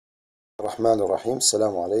Rahman Rahim.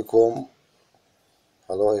 Assalamu alaikum.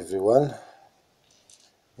 Hello everyone.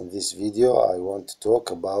 In this video I want to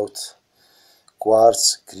talk about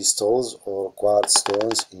quartz crystals or quartz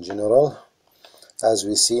stones in general. As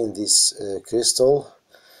we see in this crystal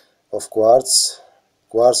of quartz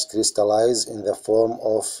crystallize in the form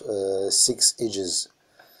of 6 edges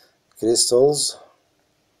crystals,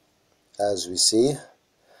 as we see,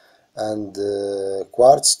 and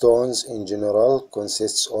quartz stones in general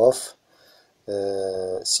consists of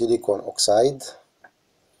silicon oxide,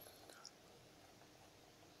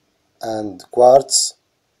 and quartz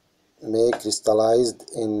may crystallized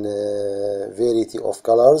in variety of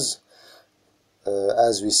colors.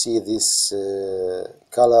 As we see this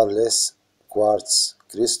colorless quartz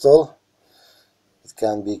crystal, it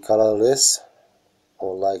can be colorless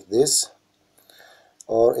or like this,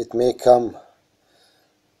 or it may come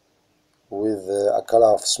with a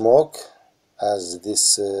color of smoke as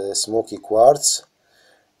this smoky quartz,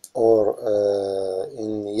 or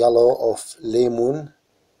in yellow of lemon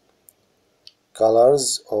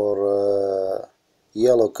colors, or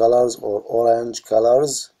yellow colors or orange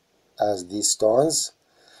colors as these stones.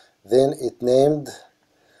 Then it named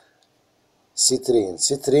citrine.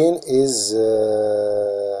 Citrine is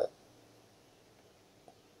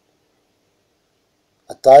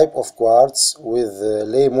a type of quartz with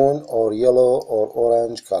lemon or yellow or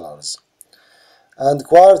orange colors. And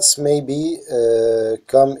quartz may be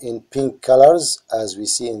come in pink colors as we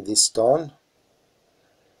see in this stone,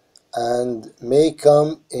 and may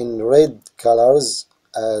come in red colors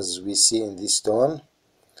as we see in this stone.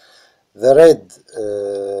 The red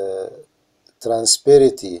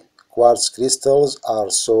transparency quartz crystals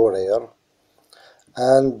are so rare,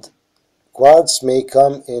 and quartz may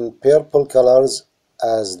come in purple colors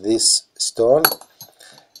as this stone.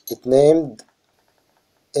 It named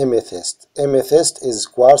amethyst. Amethyst is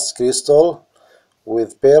quartz crystal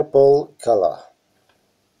with purple color.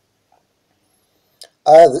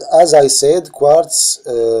 As I said, quartz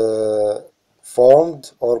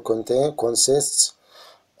formed or consists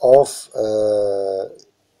of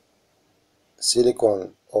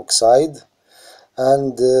silicon oxide,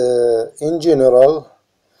 and in general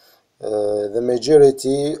the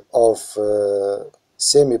majority of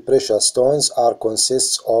semi-precious stones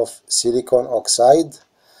consists of silicon oxide,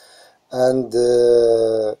 and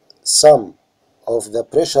some of the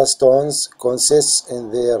precious stones consists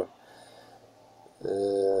in their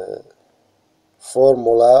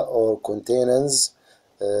formula or contains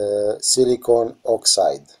silicon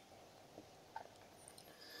oxide.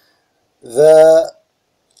 The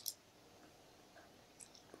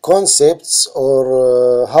concepts,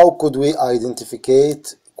 or how could we identify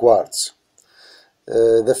quartz?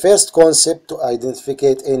 The first concept to identify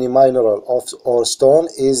any mineral or stone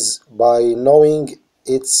is by knowing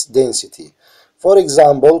its density. For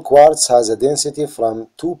example, quartz has a density from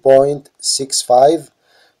 2.65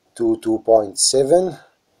 to 2.7,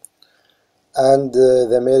 and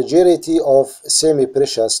the majority of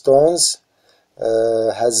semi-precious stones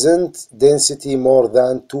hasn't density more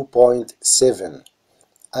than 2.7,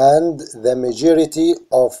 and the majority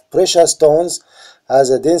of precious stones has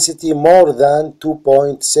a density more than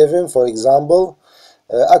 2.7. For example,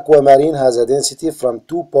 aquamarine has a density from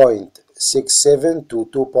 2.67 to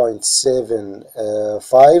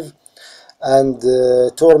 2.75, and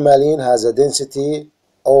tourmaline has a density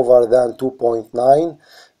over than 2.9,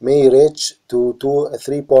 may reach to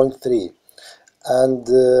 3.3, and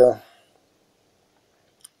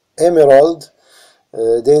emerald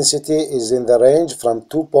density is in the range from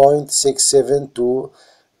 2.67 to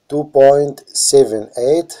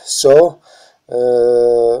 2.78. So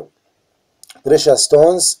precious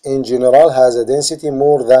stones in general has a density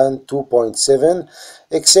more than 2.7,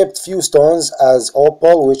 except few stones as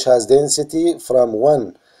opal, which has density from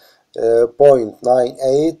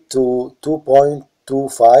 1.98 to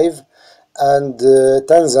 2.25, and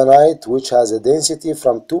tanzanite, which has a density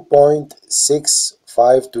from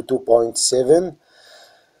 2.65 to 2.7.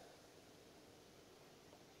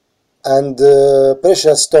 And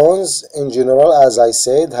precious stones in general, as I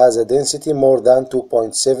said, has a density more than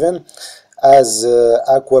 2.7, as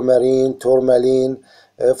aquamarine, tourmaline.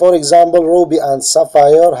 For example, ruby and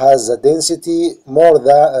sapphire has a density more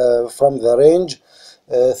than from the range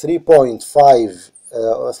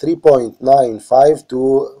 3.95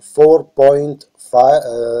 to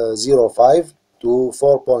 4.05 to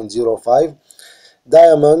 4.05.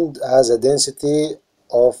 Diamond has a density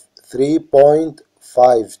of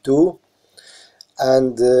 3.52,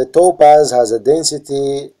 and topaz has a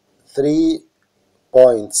density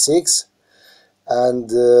 3.6, and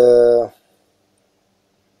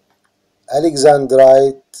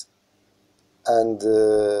alexandrite and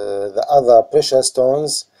the other precious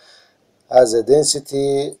stones has a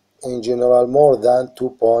density in general more than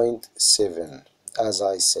 2.7, as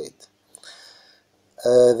I said.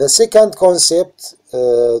 The second concept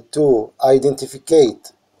to identify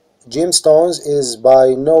gemstones is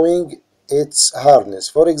by knowing its hardness.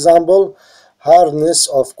 For example, hardness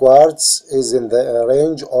of quartz is in the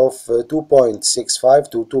range of 2.65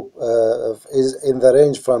 to 2 is in the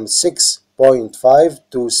range from 6.5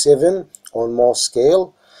 to 7 on Mohs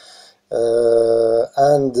scale,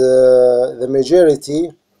 and the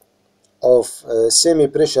majority of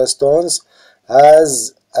semi-precious stones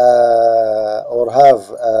has or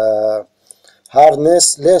have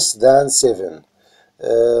hardness less than 7.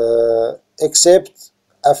 Except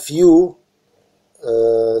a few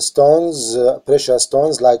stones, precious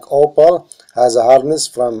stones like opal has a hardness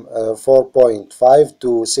from 4.5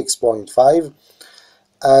 to 6.5,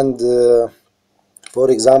 and for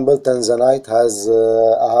example tanzanite has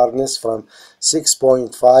a hardness from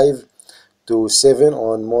 6.5 to 7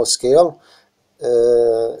 on Mohs scale.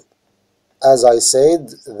 As I said,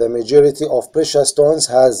 the majority of precious stones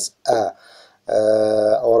has a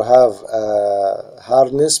or have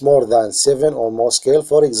hardness more than 7 on Mohs scale.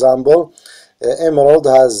 For example, emerald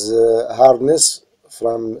has hardness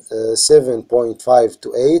from 7.5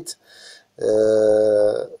 to 8,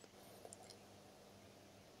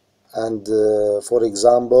 and for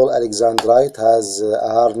example alexandrite has a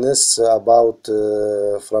hardness about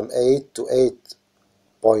from 8 to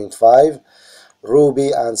 8.5.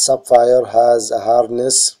 Ruby and sapphire has a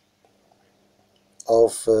hardness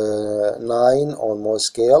of 9 on Mohs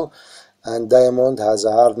scale, and diamond has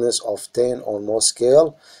a hardness of 10 on Mohs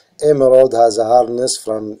scale. Emerald has a hardness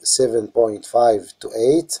from 7.5 to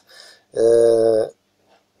 8.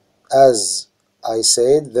 As I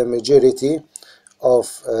said, the majority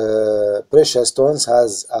of precious stones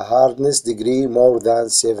has a hardness degree more than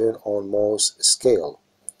 7 on Mohs scale.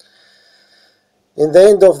 In the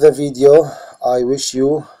end of the video, I wish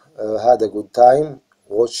you had a good time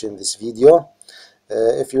watching this video.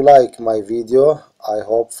 If you like my video, I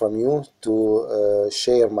hope from you to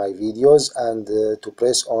share my videos and to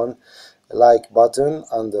press on like button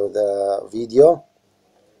under the video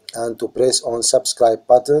and to press on subscribe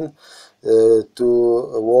button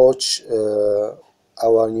to watch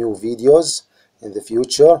our new videos in the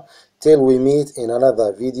future. Till we meet in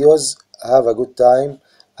another videos, have a good time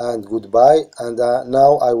and goodbye. And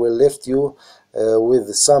now I will leave you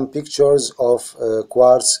with some pictures of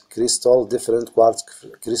quartz crystal, different quartz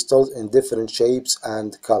crystals in different shapes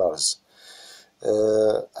and colors.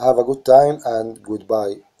 Have a good time and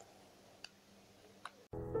goodbye.